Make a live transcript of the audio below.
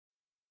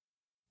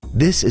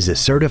This is a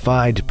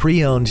certified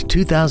pre-owned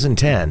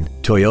 2010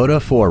 Toyota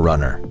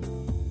 4Runner.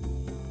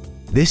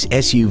 This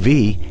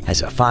SUV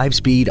has a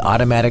 5-speed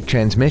automatic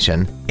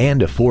transmission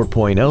and a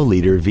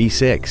 4.0-liter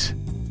V6.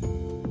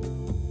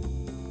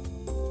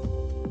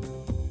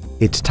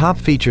 Its top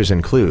features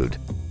include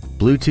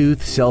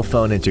Bluetooth cell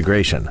phone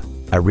integration,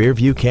 a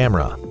rear-view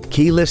camera,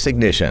 keyless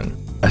ignition,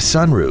 a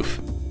sunroof,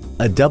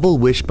 a double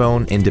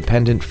wishbone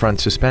independent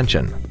front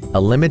suspension, a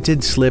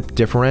limited slip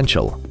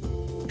differential,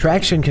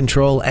 traction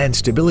control and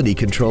stability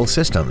control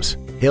systems,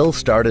 hill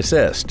start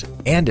assist,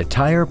 and a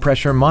tire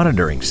pressure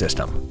monitoring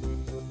system.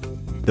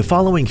 The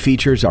following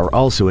features are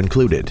also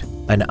included: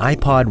 an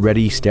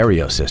iPod-ready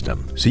stereo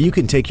system so you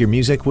can take your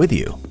music with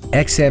you,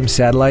 XM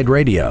satellite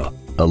radio,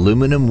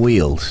 aluminum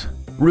wheels,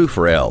 roof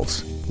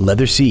rails,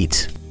 leather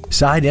seats,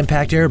 side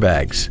impact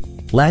airbags,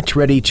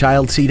 latch-ready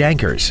child seat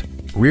anchors,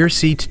 rear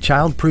seat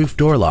child-proof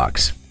door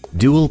locks,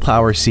 dual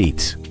power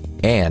seats,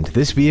 and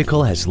this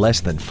vehicle has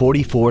less than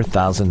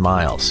 44,000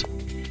 miles.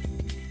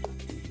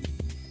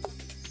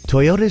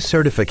 Toyota's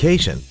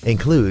certification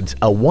includes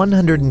a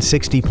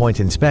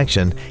 160-point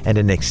inspection and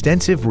an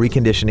extensive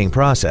reconditioning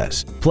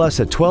process, plus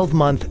a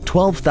 12-month,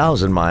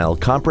 12,000-mile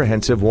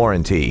comprehensive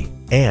warranty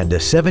and a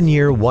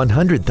 7-year,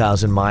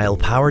 100,000-mile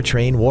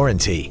powertrain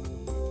warranty.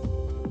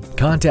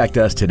 Contact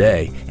us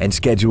today and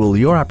schedule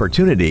your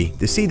opportunity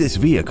to see this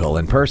vehicle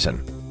in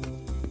person.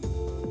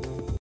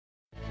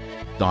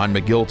 Don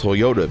McGill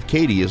Toyota of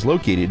Katy is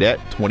located at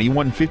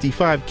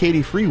 2155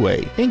 Katy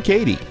Freeway in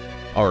Katy.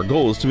 Our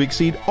goal is to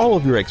exceed all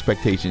of your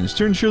expectations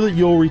to ensure that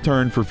you'll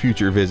return for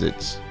future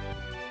visits.